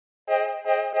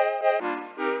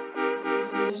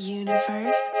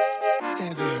Universe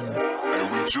 7.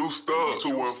 And we juiced up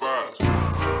 215.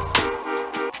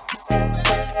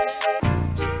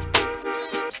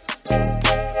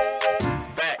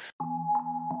 Facts.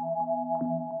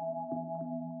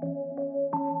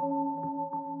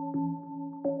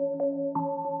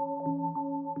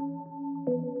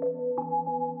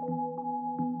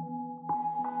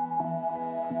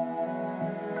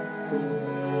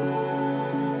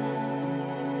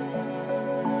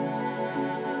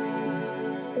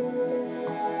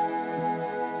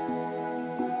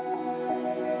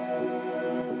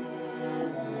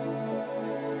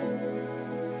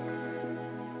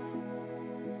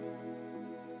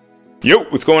 Yo,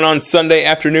 what's going on Sunday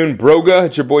afternoon, Broga?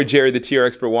 It's your boy Jerry, the TR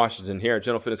Expert Washington here at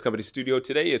General Fitness Company Studio.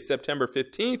 Today is September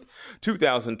 15th,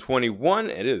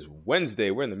 2021. It is Wednesday.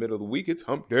 We're in the middle of the week. It's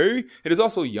hump day. It is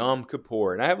also Yom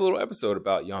Kippur, and I have a little episode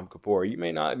about Yom Kippur. You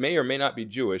may or may not be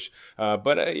Jewish, but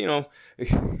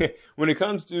when it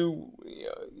comes to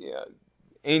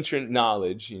ancient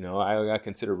knowledge, I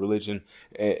consider religion,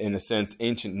 in a sense,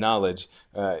 ancient knowledge.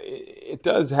 It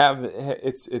does have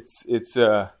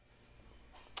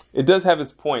It does have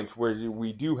its points where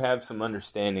we do have some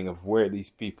understanding of where these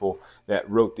people that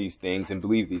wrote these things and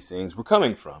believe these things were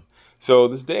coming from. So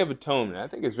this Day of Atonement, I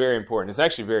think, is very important. It's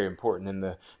actually very important in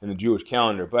the Jewish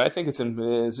calendar, but I think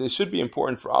it should be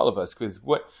important for all of us, because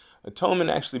what atonement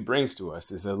actually brings to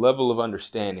us is a level of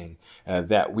understanding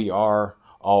that we are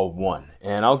all one.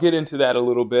 And I'll get into that a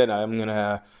little bit. I'm going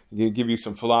to give you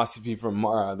some philosophy from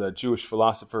the Jewish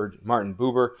philosopher Martin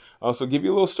Buber. I'll also give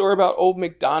you a little story about Old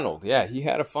MacDonald. Yeah, he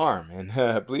had a farm, and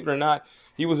believe it or not,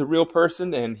 he was a real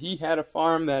person, and he had a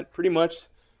farm that pretty much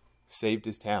saved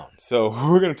his town. So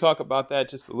we're going to talk about that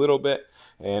just a little bit.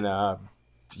 And I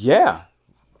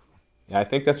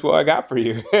think that's what I got for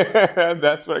you.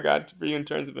 That's what I got for you in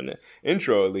terms of an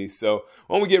intro, at least. So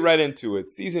why don't we get right into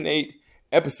it? Season 8,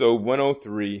 Episode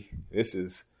 103. This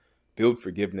is Build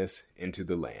Forgiveness into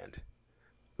the Land.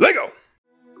 Lego!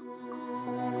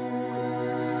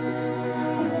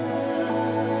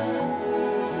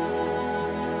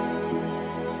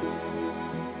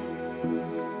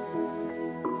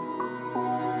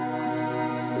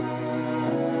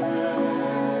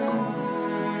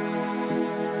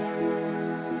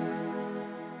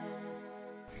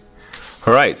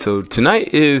 All right, so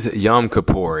tonight is Yom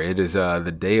Kippur. It is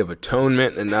the Day of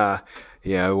Atonement, and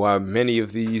while many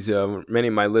of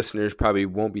my listeners probably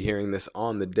won't be hearing this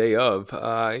on the day of,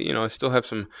 I still have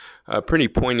some pretty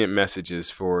poignant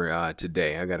messages for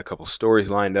today. I got a couple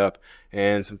stories lined up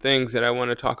and some things that I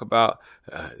want to talk about.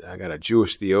 I got a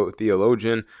Jewish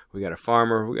theologian, we got a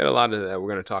farmer, we got a lot of that we're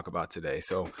going to talk about today.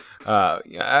 So I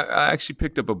actually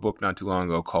picked up a book not too long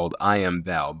ago called I Am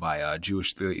Thou by a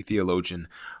Jewish theologian,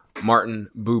 Martin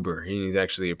Buber. He's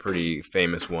actually a pretty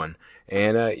famous one.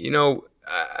 And,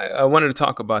 I wanted to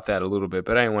talk about that a little bit,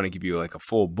 but I didn't want to give you like a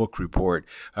full book report.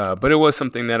 But it was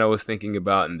something that I was thinking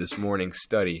about in this morning's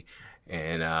study.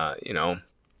 And,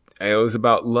 it was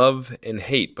about love and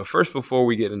hate. But first, before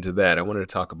we get into that, I wanted to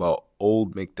talk about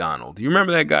Old MacDonald. Do you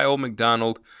remember that guy, Old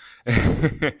MacDonald?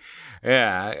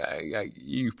 Yeah,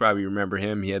 you probably remember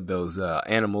him. He had those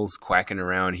animals quacking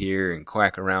around here and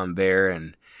quack around there,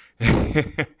 and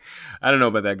I don't know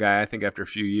about that guy. I think after a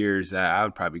few years, I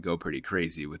would probably go pretty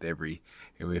crazy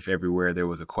if everywhere there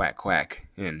was a quack quack,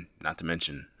 and not to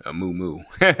mention a moo moo.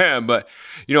 But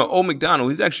Old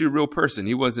MacDonald, he's actually a real person.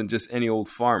 He wasn't just any old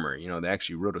farmer. They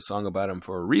actually wrote a song about him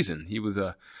for a reason. He was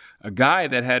a guy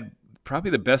that had probably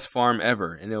the best farm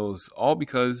ever, and it was all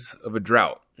because of a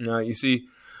drought. Now, you see,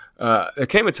 there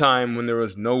came a time when there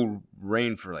was no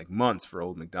rain for like months for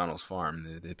Old MacDonald's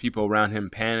farm. The people around him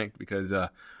panicked because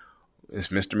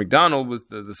Mr. MacDonald was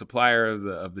the supplier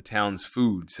of the town's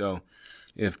food. So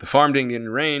if the farm didn't get any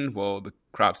rain, well, the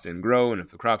crops didn't grow. And if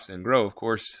the crops didn't grow, of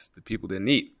course, the people didn't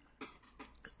eat.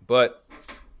 But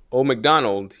Old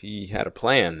MacDonald, he had a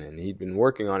plan, and he'd been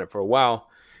working on it for a while.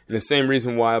 And the same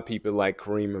reason why people like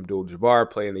Kareem Abdul-Jabbar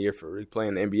playing the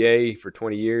NBA for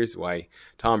 20 years, why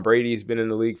Tom Brady's been in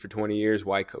the league for 20 years,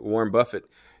 why Warren Buffett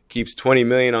keeps $20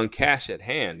 million on cash at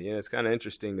hand. It's kind of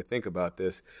interesting to think about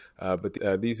this,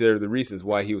 but these are the reasons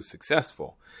why he was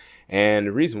successful. And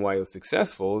the reason why he was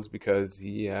successful is because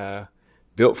he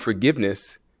built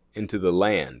forgiveness into the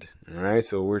land. All right,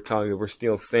 so we're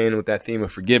still staying with that theme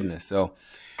of forgiveness. So,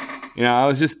 I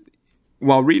was just,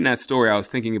 while reading that story, I was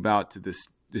thinking about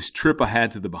this trip I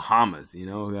had to the Bahamas.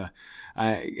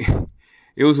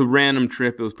 It was a random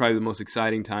trip. It was probably the most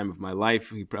exciting time of my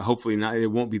life. Hopefully not. It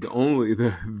won't be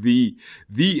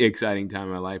the exciting time of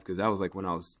my life, because that was like when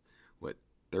I was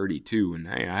 32, and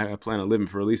I plan on living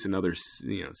for at least another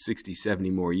 60, 70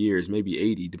 more years, maybe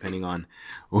 80, depending on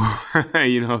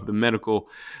the medical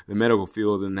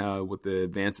field and what the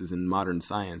advances in modern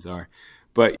science are.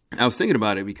 But I was thinking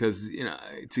about it because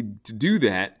to do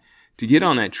that, to get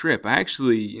on that trip, I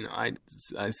actually I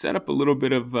set up a little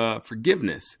bit of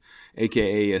forgiveness,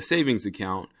 aka a savings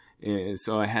account, and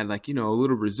so I had a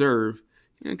little reserve.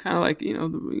 Kind of like, a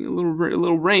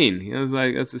little rain. It was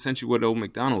like, that's essentially what old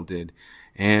McDonald did.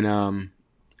 And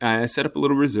I set up a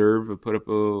little reserve. I put up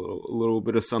a little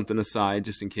bit of something aside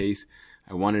just in case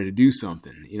I wanted to do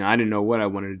something. I didn't know what I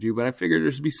wanted to do, but I figured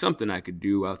there should be something I could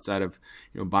do outside of,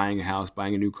 buying a house,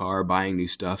 buying a new car, buying new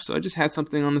stuff. So I just had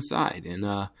something on the side. And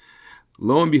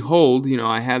lo and behold,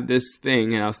 I had this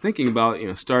thing, and I was thinking about,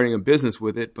 starting a business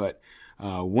with it. But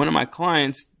one of my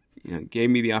clients gave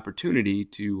me the opportunity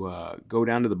to go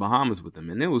down to the Bahamas with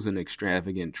them, and it was an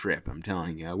extravagant trip. I'm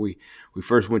telling you, we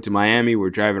first went to Miami. We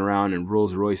were driving around in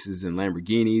Rolls Royces and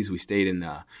Lamborghinis. We stayed in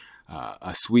a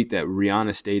suite that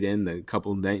Rihanna stayed in the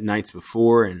couple nights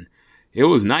before, and it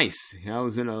was nice. I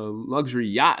was in a luxury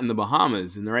yacht in the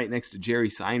Bahamas, and right next to Jerry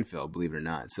Seinfeld, believe it or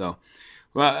not. So.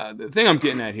 Well, the thing I'm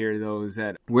getting at here, though, is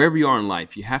that wherever you are in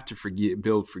life, you have to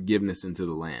build forgiveness into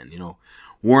the land.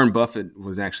 Warren Buffett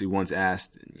was actually once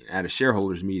asked at a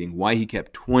shareholders meeting why he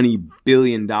kept $20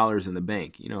 billion in the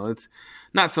bank. It's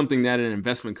not something that an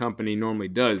investment company normally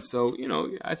does. So,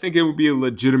 I think it would be a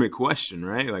legitimate question,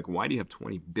 right? Like, why do you have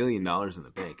 $20 billion in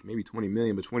the bank? Maybe 20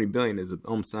 million, but 20 billion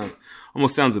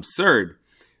almost sounds absurd.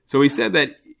 So he said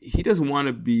that he doesn't want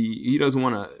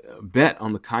to bet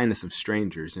on the kindness of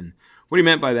strangers. And what he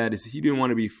meant by that is he didn't want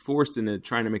to be forced into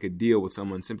trying to make a deal with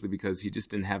someone simply because he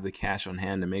just didn't have the cash on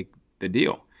hand to make the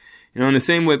deal. And the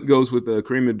same way goes with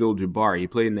Kareem Abdul-Jabbar. He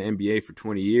played in the NBA for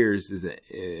 20 years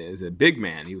as a big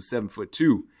man. He was 7'2",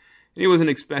 and he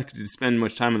wasn't expected to spend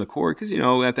much time on the court because,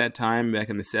 at that time, back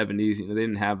in the 70s, they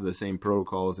didn't have the same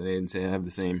protocols and they didn't have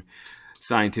the same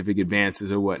scientific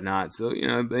advances or whatnot. So,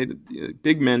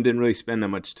 big men didn't really spend that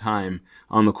much time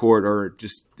on the court or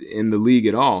just in the league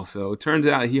at all. So it turns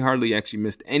out he hardly actually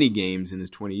missed any games in his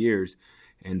 20 years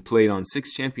and played on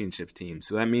 6 championship teams.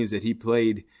 So that means that he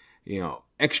played,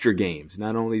 extra games.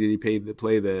 Not only did he play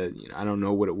the I don't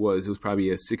know what it was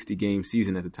probably a 60-game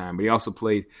season at the time, but he also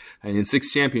played in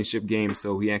 6 championship games.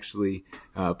 So he actually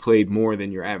played more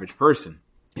than your average person.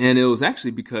 And it was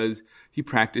actually because he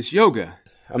practiced yoga.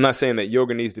 I'm not saying that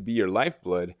yoga needs to be your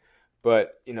lifeblood,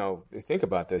 but, think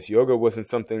about this. Yoga wasn't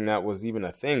something that was even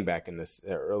a thing back in the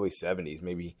early 70s,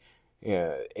 maybe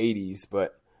 80s.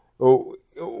 But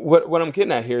what I'm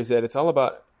getting at here is that it's all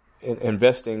about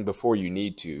investing before you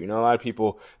need to. A lot of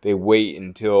people, they wait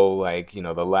until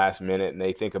the last minute and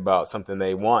they think about something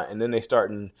they want, and then they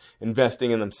start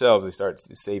investing in themselves. They start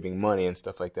saving money and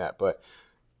stuff like that. But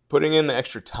putting in the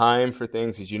extra time for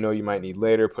things that you might need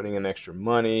later, putting in extra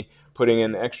money, putting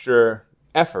in extra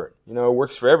effort, it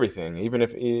works for everything.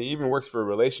 It even works for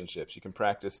relationships. You can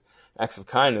practice acts of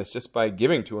kindness just by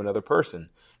giving to another person.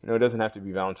 It doesn't have to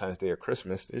be Valentine's Day or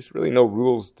Christmas. There's really no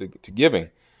rules to giving.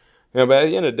 But at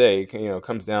the end of the day, it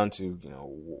comes down to,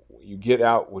 you get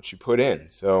out what you put in.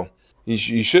 So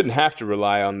you shouldn't have to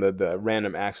rely on the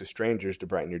random acts of strangers to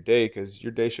brighten your day, because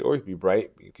your day should always be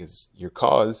bright, because your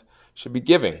cause should be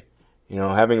giving.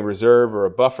 Having a reserve or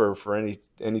a buffer for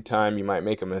any time you might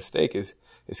make a mistake is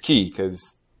key,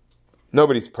 because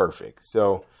nobody's perfect.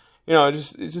 So,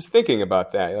 just thinking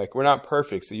about that, like, we're not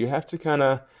perfect. So you have to kind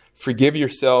of forgive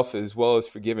yourself as well as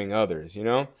forgiving others,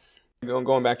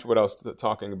 Going back to what I was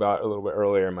talking about a little bit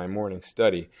earlier in my morning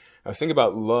study, I was thinking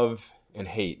about love and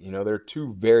hate. They're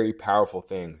 2 very powerful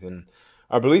things. And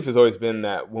our belief has always been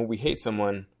that when we hate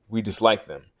someone, we dislike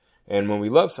them. And when we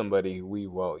love somebody,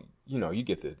 you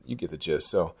get the gist.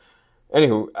 So,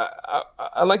 anywho,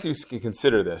 I'd like you to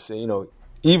consider this.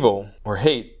 Evil or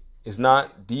hate is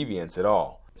not deviance at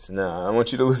all. So now, I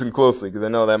want you to listen closely, because I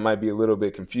know that might be a little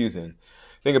bit confusing.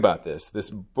 Think about this. This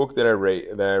book that I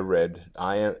read,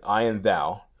 I and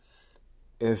Thou,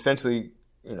 it essentially,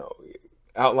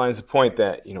 outlines the point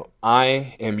that,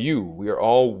 I am you. We are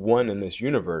all one in this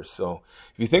universe. So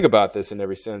if you think about this in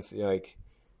every sense,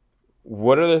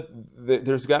 what are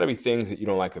there's got to be things that you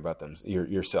don't like about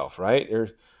yourself, right?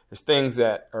 There's things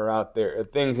that are out there,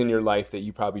 things in your life that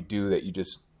you probably do that you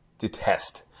just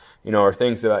detest, or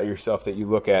things about yourself that you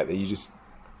look at that it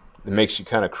makes you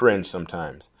kind of cringe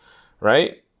sometimes.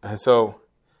 Right? And so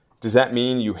does that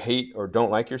mean you hate or don't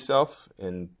like yourself?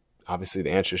 And obviously the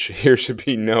answer here should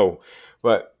be no.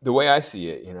 But the way I see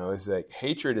it, is that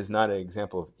hatred is not an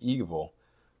example of evil,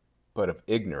 but of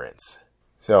ignorance.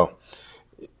 So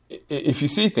if you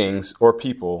see things or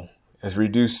people as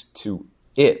reduced to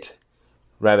it,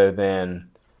 rather than,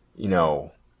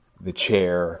 the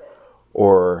chair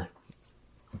or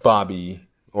Bobby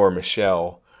or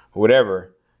Michelle or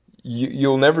whatever,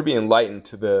 you'll never be enlightened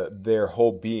to their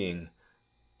whole being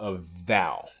of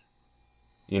thou.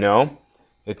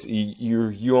 It's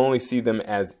you only see them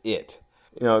as it.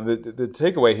 The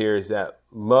takeaway here is that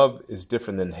love is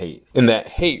different than hate, and that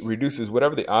hate reduces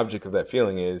whatever the object of that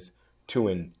feeling is to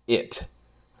an it,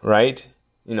 right?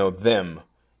 Them,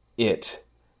 it,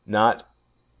 not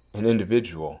an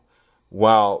individual.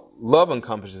 While love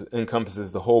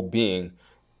encompasses the whole being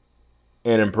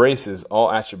and embraces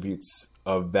all attributes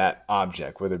of that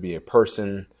object, whether it be a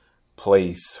person,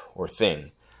 place, or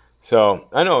thing. So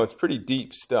I know it's pretty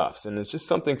deep stuff, and it's just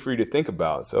something for you to think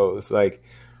about. So it's like,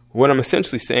 what I'm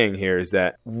essentially saying here is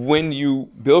that when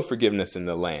you build forgiveness in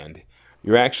the land,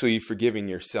 you're actually forgiving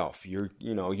yourself. You're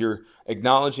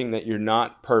acknowledging that you're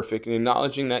not perfect and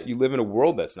acknowledging that you live in a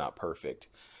world that's not perfect.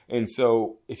 And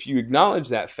so if you acknowledge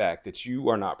that fact that you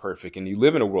are not perfect and you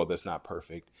live in a world that's not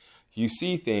perfect, you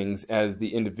see things as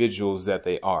the individuals that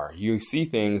they are. You see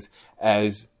things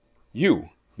as you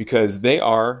because they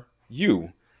are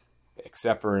you,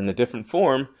 except for in a different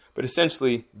form, but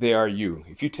essentially they are you.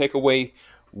 If you take away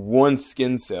one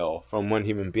skin cell from one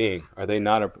human being, are they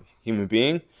not a human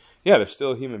being? Yeah, they're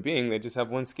still a human being. They just have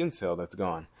one skin cell that's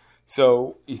gone.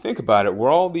 So you think about it, we're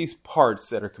all these parts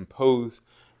that are composed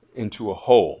into a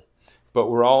whole, but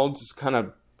we're all just kind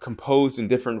of composed in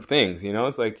different things.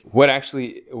 It's like what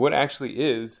actually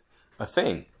is a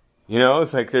thing.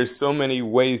 It's like there's so many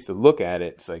ways to look at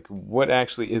it. It's like what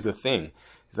actually is a thing.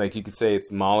 It's like you could say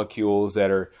it's molecules that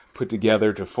are put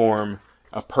together to form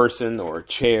a person or a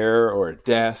chair or a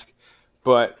desk.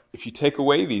 But if you take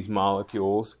away these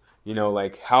molecules,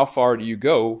 like how far do you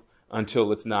go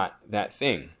until it's not that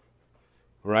thing?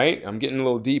 Right? I'm getting a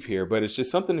little deep here, but it's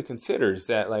just something to consider is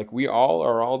that like we're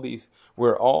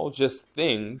all just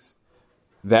things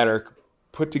that are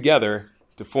put together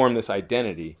to form this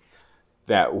identity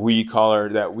that we call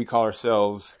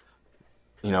ourselves,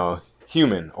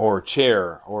 human or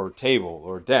chair or table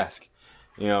or desk.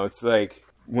 It's like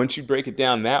once you break it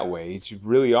down that way,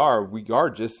 we are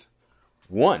just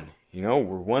one, we're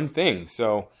one thing.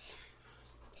 So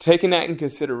taking that in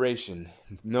consideration,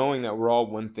 knowing that we're all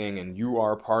one thing and you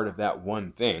are part of that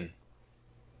one thing,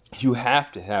 you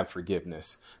have to have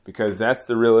forgiveness because that's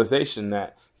the realization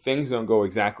that things don't go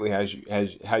exactly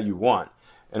as how you want.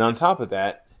 And on top of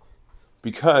that,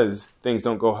 because things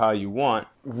don't go how you want,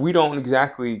 we don't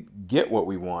exactly get what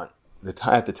we want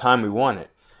at the time we want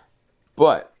it.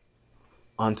 But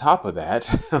on top of that,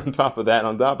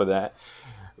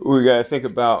 we got to think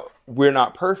about we're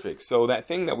not perfect. So that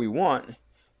thing that we want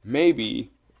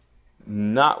maybe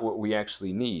not what we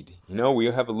actually need. We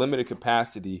have a limited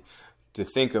capacity to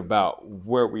think about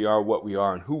where we are, what we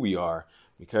are, and who we are,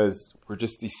 because we're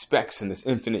just these specks in this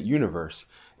infinite universe.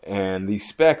 And these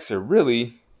specks are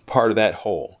really part of that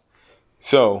whole.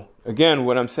 So again,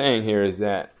 what I'm saying here is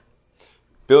that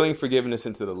building forgiveness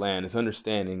into the land is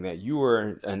understanding that you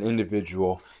are an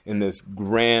individual in this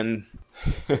grand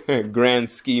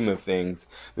scheme of things,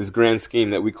 this grand scheme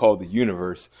that we call the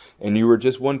universe, and you are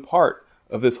just one part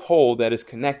of this whole that is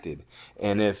connected.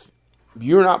 And if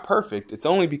you're not perfect, it's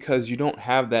only because you don't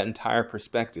have that entire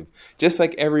perspective, just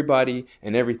like everybody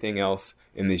and everything else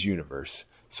in this universe.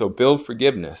 So build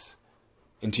forgiveness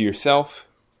into yourself,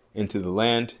 into the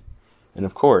land, and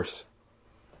of course,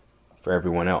 for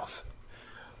everyone else.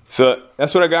 So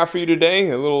that's what I got for you today,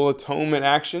 a little atonement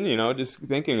action, just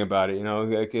thinking about it,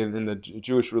 like in the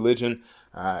Jewish religion,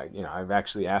 I've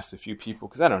actually asked a few people,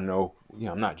 because I don't know,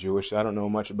 I'm not Jewish, so I don't know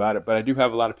much about it, but I do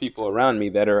have a lot of people around me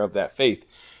that are of that faith,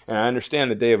 and I understand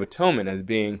the Day of Atonement as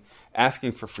being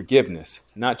asking for forgiveness,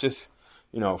 not just,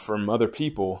 from other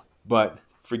people, but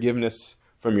forgiveness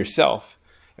from yourself,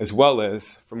 as well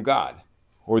as from God,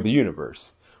 or the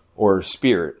universe, or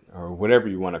spirit, or whatever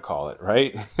you want to call it,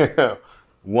 right?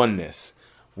 Oneness,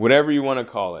 whatever you want to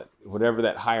call it, whatever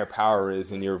that higher power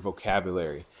is in your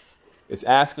vocabulary. It's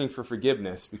asking for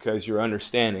forgiveness because you're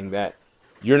understanding that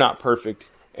you're not perfect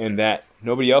and that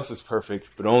nobody else is perfect,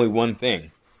 but only one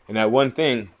thing. And that one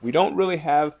thing we don't really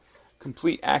have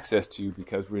complete access to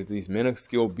because we're these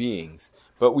minuscule beings,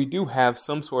 but we do have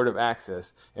some sort of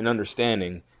access and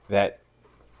understanding that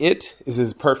it is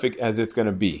as perfect as it's going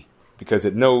to be because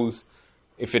it knows,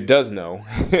 if it does know,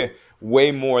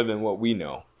 way more than what we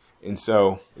know. And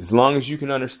so as long as you can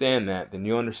understand that, then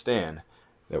you understand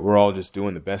that we're all just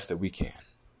doing the best that we can.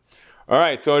 All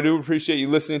right, so I do appreciate you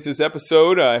listening to this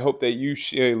episode. I hope that you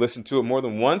listen to it more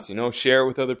than once. Share it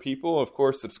with other people. Of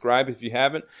course, subscribe if you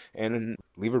haven't, and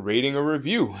leave a rating or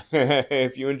review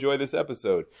if you enjoy this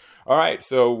episode. All right,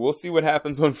 so we'll see what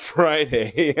happens on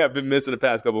Friday. I've been missing the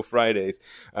past couple Fridays,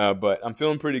 but I'm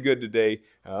feeling pretty good today,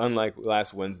 unlike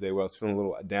last Wednesday where I was feeling a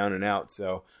little down and out.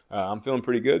 So I'm feeling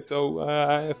pretty good, so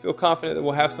I feel confident that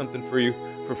we'll have something for you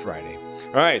for Friday.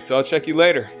 All right, so I'll check you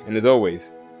later, and as always,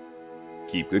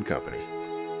 keep good company.